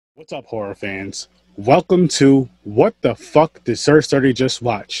What's up, horror fans? Welcome to What the Fuck Did Sir Sturdy Just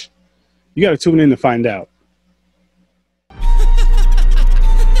Watch? You gotta tune in to find out.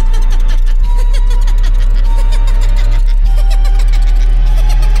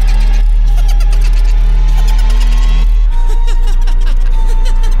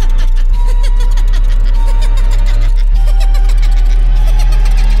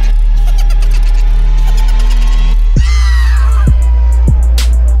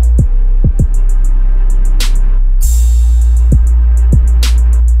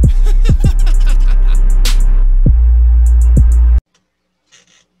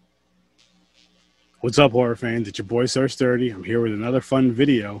 What's up, horror fans? It's your boy Sir Sturdy. I'm here with another fun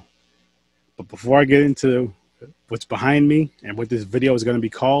video. But before I get into what's behind me and what this video is going to be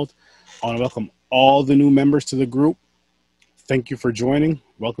called, I want to welcome all the new members to the group. Thank you for joining.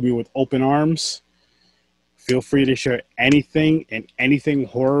 Welcome you with open arms. Feel free to share anything and anything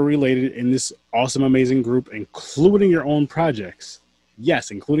horror related in this awesome, amazing group, including your own projects.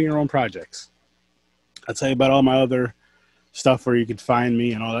 Yes, including your own projects. I'll tell you about all my other stuff where you can find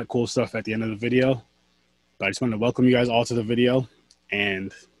me and all that cool stuff at the end of the video. But I just want to welcome you guys all to the video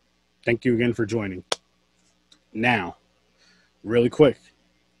and thank you again for joining. Now, really quick,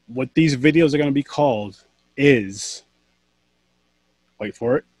 what these videos are going to be called is, wait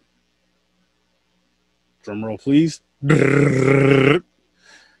for it, drum roll please.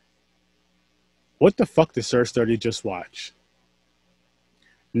 What the fuck did Sir Sturdy just watch?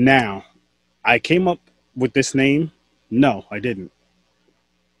 Now, I came up with this name. No, I didn't.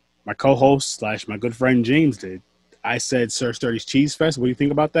 My co-host / my good friend James did. I said Sir Sturdy's Cheese Fest. What do you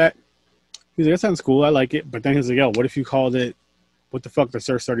think about that? He's like, that sounds cool. I like it. But then he's like, yo, what if you called it What the Fuck Did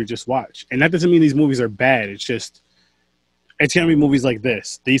Sir Sturdy Just Watch? And that doesn't mean these movies are bad. It's just, it's going to be movies like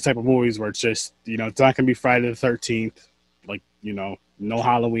this. These type of movies where it's just, you know, it's not going to be Friday the 13th. Like, you know, no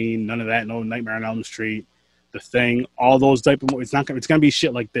Halloween, none of that. No Nightmare on Elm Street, The Thing, all those type of movies. It's going to be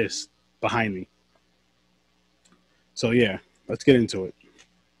shit like this behind me. So yeah, let's get into it.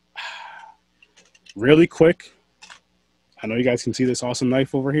 Really quick, I know you guys can see this awesome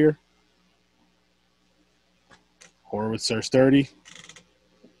knife over here. Horror with Sir Sturdy.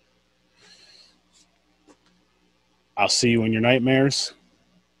 I'll see you in your nightmares.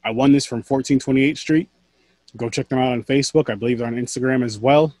 I won this from 1428th Street. Go check them out on Facebook. I believe they're on Instagram as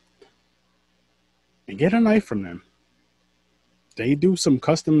well. And get a knife from them. They do some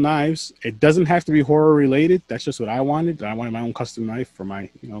custom knives. It doesn't have to be horror related. That's just what I wanted. I wanted my own custom knife for my,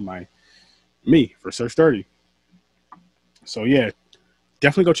 you know, for Sir Sturdy. So yeah,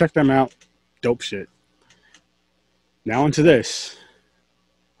 definitely go check them out. Dope shit. Now into this.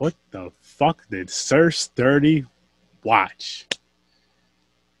 What the fuck did Sir Sturdy watch?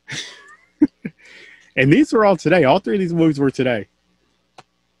 And these were all today. All three of these movies were today.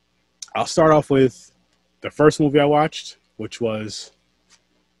 I'll start off with the first movie I watched, which was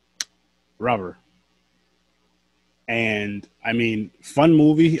Rubber. And I mean, fun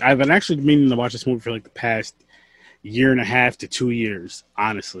movie. I've been actually meaning to watch this movie for like the past year and a half to 2 years,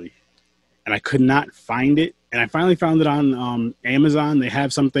 honestly. And I could not find it. And I finally found it on Amazon. They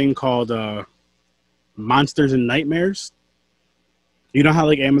have something called Monsters and Nightmares. You know how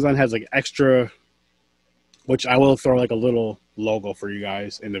like Amazon has like extra, which I will throw like a little logo for you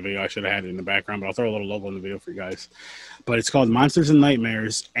guys in the video. I should have had it in the background, but I'll throw a little logo in the video for you guys. But it's called Monsters and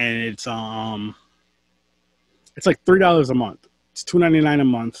Nightmares, and it's like $3 a month. It's $2.99 a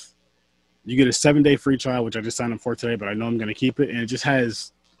month. You get a 7-day free trial, which I just signed up for today, but I know I'm gonna keep it. And it just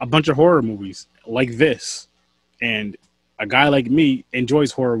has a bunch of horror movies like this. And a guy like me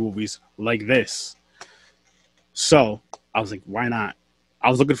enjoys horror movies like this. So I was like, why not? I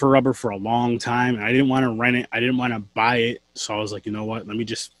was looking for Rubber for a long time, and I didn't want to rent it. I didn't want to buy it. So I was like, you know what? Let me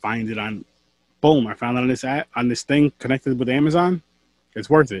just find it on, boom. I found it on this app, on this thing connected with Amazon. It's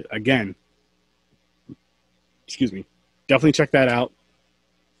worth it. Again, excuse me. Definitely check that out.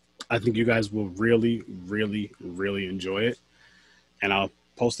 I think you guys will really, really, really enjoy it. And I'll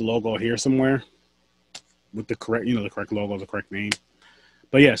post the logo here somewhere with the correct, you know, the correct logo, the correct name.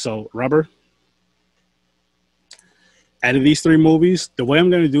 But yeah, so Rubber. Out of these three movies, the way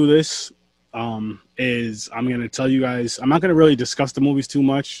I'm going to do this is I'm going to tell you guys, I'm not going to really discuss the movies too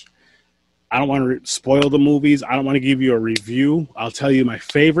much. I don't want to spoil the movies. I don't want to give you a review. I'll tell you my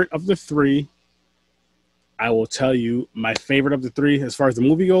favorite of the three. I will tell you my favorite of the three as far as the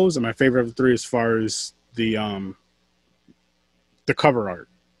movie goes, and my favorite of the three as far as the cover art.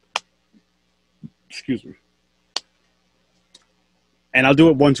 Excuse me. And I'll do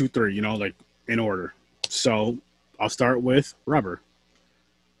it 1, 2, 3, you know, like in order. So I'll start with Rubber.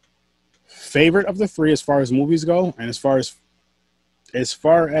 Favorite of the three as far as movies go, and as far as As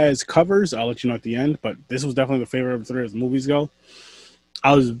far as covers, I'll let you know at the end, but this was definitely the favorite of the three as movies go.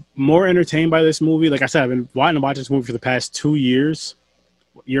 I was more entertained by this movie. Like I said, I've been wanting to watch this movie for the past 2 years,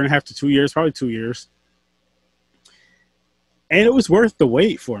 year and a half to 2 years, probably 2 years. And it was worth the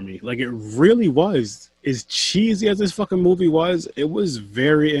wait for me. Like, it really was. As cheesy as this fucking movie was, it was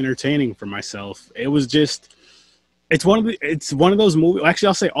very entertaining for myself. It was just, it's one of those movies. Actually,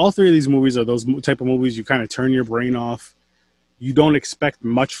 I'll say all three of these movies are those type of movies you kind of turn your brain off. You don't expect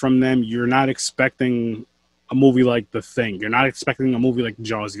much from them. You're not expecting a movie like The Thing. You're not expecting a movie like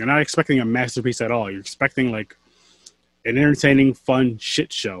Jaws. You're not expecting a masterpiece at all. You're expecting like an entertaining, fun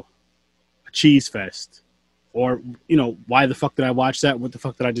shit show, a cheese fest, or, you know, why the fuck did I watch that? What the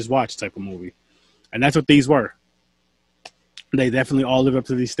fuck did I just watch type of movie. And that's what these were. They definitely all live up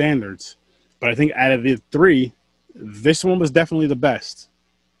to these standards. But I think out of the three, this one was definitely the best.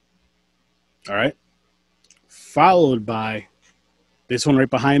 All right. Followed by this one right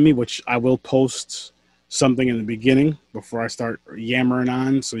behind me, which I will post something in the beginning before I start yammering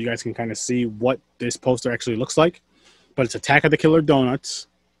on so you guys can kind of see what this poster actually looks like. But it's Attack of the Killer Donuts.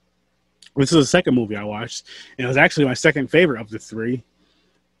 This is the second movie I watched, and it was actually my second favorite of the three.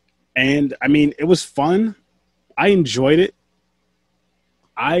 And I mean, it was fun. I enjoyed it.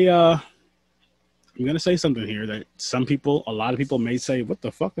 I'm gonna say something here that a lot of people may say, "What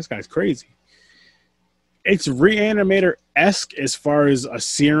the fuck? This guy's crazy." It's Reanimator-esque as far as a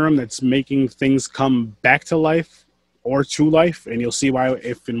serum that's making things come back to life or to life, and you'll see why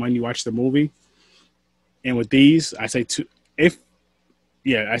if and when you watch the movie. And with these, I say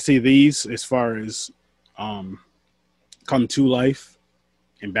I see these as far as come to life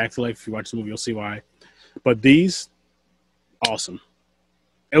and back to life. If you watch the movie, you'll see why. But these, awesome.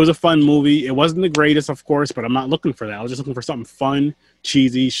 It was a fun movie. It wasn't the greatest, of course, but I'm not looking for that. I was just looking for something fun,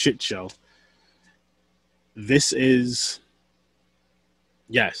 cheesy, shit show. This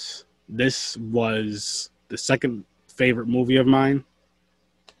was the second favorite movie of mine.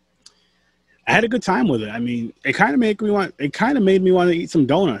 I had a good time with it. I mean, it kind of made me want to eat some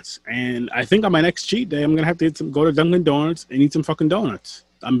donuts. And I think on my next cheat day, I'm gonna have to go to Dunkin' Donuts and eat some fucking donuts.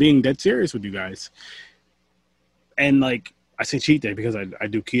 I'm being dead serious with you guys. And like, I say cheat day because I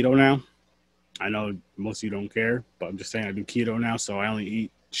do keto now. I know most of you don't care, but I'm just saying I do keto now, so I only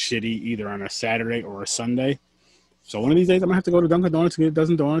eat shitty either on a Saturday or a Sunday. So one of these days I'm gonna have to go to Dunkin' Donuts and get a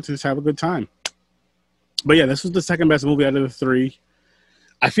dozen donuts and just have a good time. But yeah, this was the second best movie out of the three.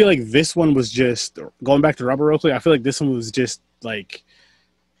 I feel like this one was just, going back to Rubber real quick, I feel like this one was just like,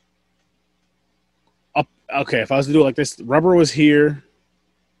 okay, if I was to do it like this, Rubber was here,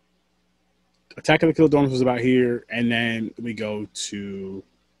 Attack of the Killer Donuts was about here, and then we go to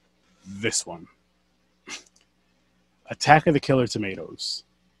this one. Attack of the Killer Tomatoes.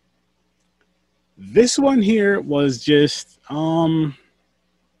 This one here was just, again,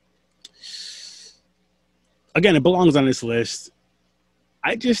 it belongs on this list.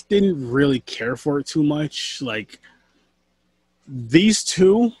 I just didn't really care for it too much. Like, these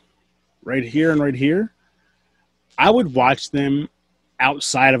two, right here and right here, I would watch them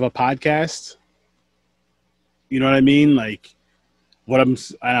outside of a podcast. You know what I mean? Like, and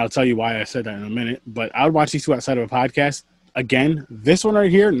I'll tell you why I said that in a minute, but I would watch these two outside of a podcast. Again, this one right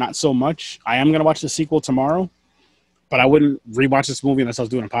here, not so much. I am going to watch the sequel tomorrow, but I wouldn't rewatch this movie unless I was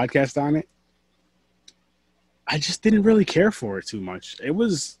doing a podcast on it. I just didn't really care for it too much. It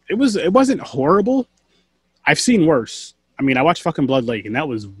wasn't horrible. I've seen worse. I mean, I watched fucking Blood Lake, and that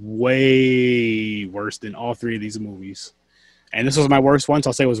was way worse than all three of these movies. And this was my worst one, so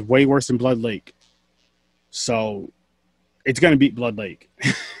I'll say it was way worse than Blood Lake. So it's gonna beat Blood Lake.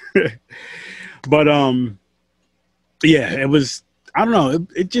 But yeah, it was. I don't know.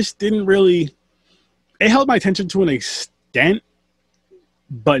 It just didn't really. It held my attention to an extent,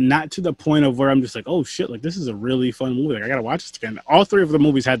 but not to the point of where I'm just like, oh shit, like this is a really fun movie. Like I gotta watch this again. All three of the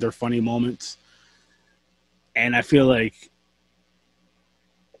movies had their funny moments, and I feel like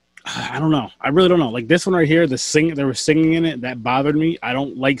I don't know. I really don't know. Like this one right here, there was singing in it that bothered me. I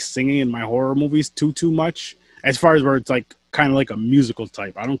don't like singing in my horror movies too much. As far as where it's like kind of like a musical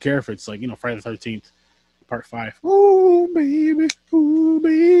type. I don't care if it's like, you know, Friday the 13th, Part 5. Ooh baby,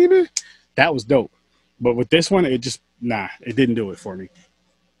 that was dope. But with this one, it didn't do it for me.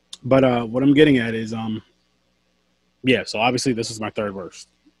 But what I'm getting at is, yeah, so obviously this is my third worst.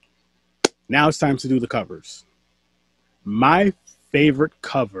 Now it's time to do the covers. My favorite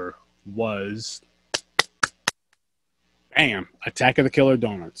cover was, bam, Attack of the Killer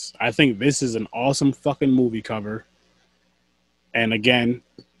Donuts. I think this is an awesome fucking movie cover. And again,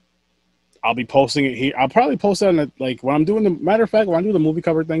 I'll be posting it here. I'll probably post it on when I'm doing when I do the movie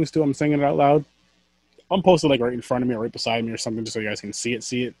cover things too, I'm saying it out loud. I'm posted like right in front of me or right beside me or something, just so you guys can see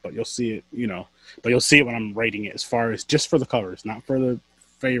it. But you'll see it, But you'll see it when I'm rating it, as far as just for the covers, not for the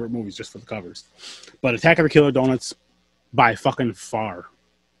favorite movies, just for the covers. But Attack of the Killer Donuts, by fucking far.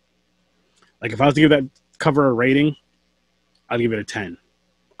 Like, if I was to give that cover a rating, I'd give it a 10.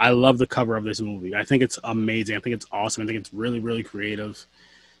 I love the cover of this movie. I think it's amazing. I think it's awesome. I think it's really, really creative.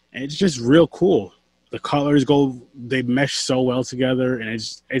 And it's just real cool. The colors they mesh so well together, and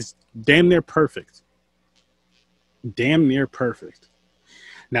it's damn near perfect. Damn near perfect.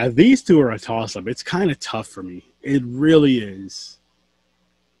 Now, these two are a toss-up. It's kind of tough for me. It really is.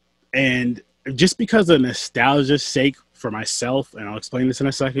 And just because of nostalgia's sake for myself, and I'll explain this in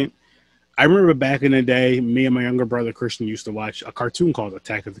a second, I remember back in the day, me and my younger brother Christian used to watch a cartoon called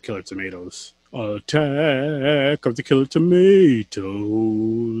Attack of the Killer Tomatoes. Attack of the Killer Tomatoes.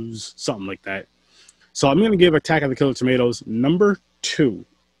 Something like that. So I'm going to give Attack of the Killer Tomatoes number 2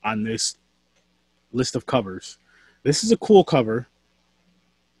 on this list of covers. This is a cool cover.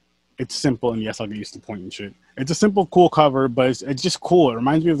 It's simple, and yes, I'll get used to pointing shit. It's a simple, cool cover, but it's just cool. It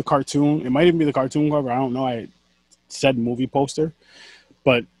reminds me of the cartoon. It might even be the cartoon cover. I don't know. I said movie poster.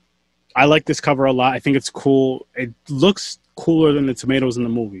 But I like this cover a lot. I think it's cool. It looks cooler than the tomatoes in the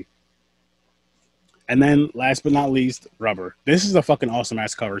movie. And then, last but not least, Rubber. This is a fucking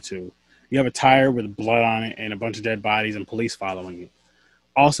awesome-ass cover, too. You have a tire with blood on it and a bunch of dead bodies and police following it.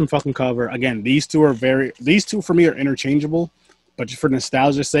 Awesome fucking cover. Again, these two for me are interchangeable, but just for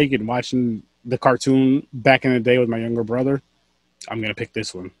nostalgia's sake and watching the cartoon back in the day with my younger brother, I'm going to pick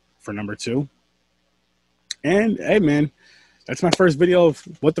this one for number 2. And, hey, man, that's my first video of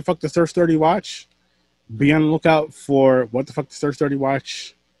What the Fuck Does Thirst 30 Watch. Be on the lookout for What the Fuck Does Thirst 30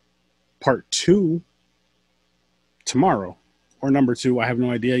 Watch Part 2 tomorrow, or number 2. I have no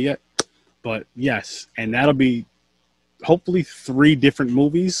idea yet. But, yes, and that'll be hopefully 3 different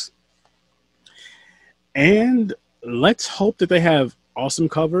movies. And let's hope that they have awesome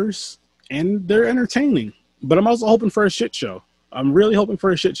covers and they're entertaining. But I'm also hoping for a shit show. I'm really hoping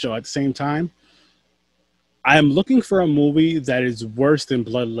for a shit show at the same time. I am looking for a movie that is worse than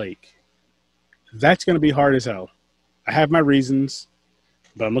Blood Lake. That's going to be hard as hell. I have my reasons,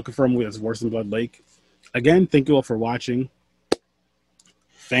 but I'm looking for a movie that's worse than Blood Lake. Again, thank you all for watching.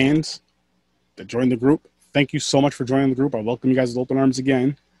 Fans that joined the group, thank you so much for joining the group. I welcome you guys with open arms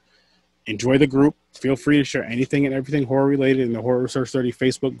again. Enjoy the group. Feel free to share anything and everything horror related in the Horror Research 30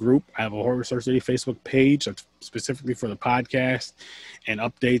 Facebook group. I have a Horror Research 30 Facebook page that's specifically for the podcast and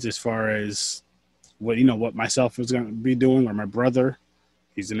updates as far as what myself is going to be doing, or my brother.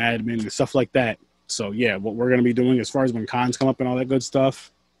 He's an admin and stuff like that. So yeah, what we're going to be doing as far as when cons come up and all that good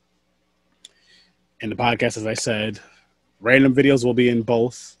stuff. And the podcast, as I said, random videos will be in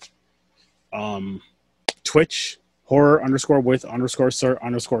both. Twitch,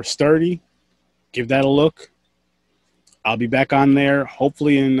 horror_with_sir_sturdy. Give that a look. I'll be back on there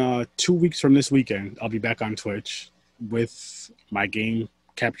hopefully in 2 weeks from this weekend. I'll be back on Twitch with my game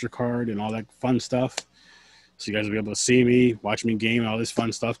capture card and all that fun stuff. So you guys will be able to see me, watch me game, and all this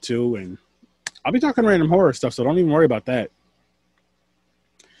fun stuff too. And I'll be talking random horror stuff, so don't even worry about that.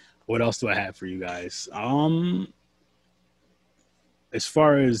 What else do I have for you guys? As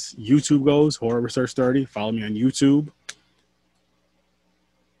far as YouTube goes, Horror Research 30, follow me on YouTube.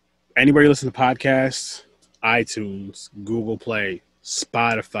 Anybody listen to podcasts, iTunes, Google Play,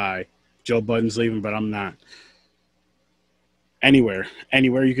 Spotify. Joe Budden's leaving, but I'm not. Anywhere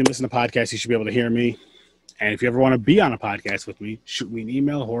you can listen to podcasts, you should be able to hear me. And if you ever want to be on a podcast with me, shoot me an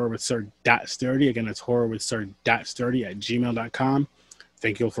email, horrorwithsir.sturdy. Again, it's horrorwithsir.sturdy@gmail.com.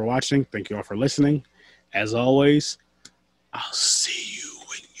 Thank you all for watching. Thank you all for listening. As always, I'll see you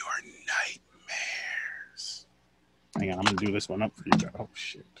in your nightmares. Hang on, I'm going to do this one up for you guys. Oh,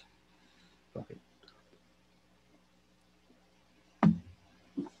 shit. Okay.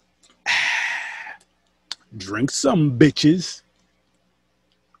 Drink some, bitches.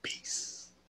 Peace.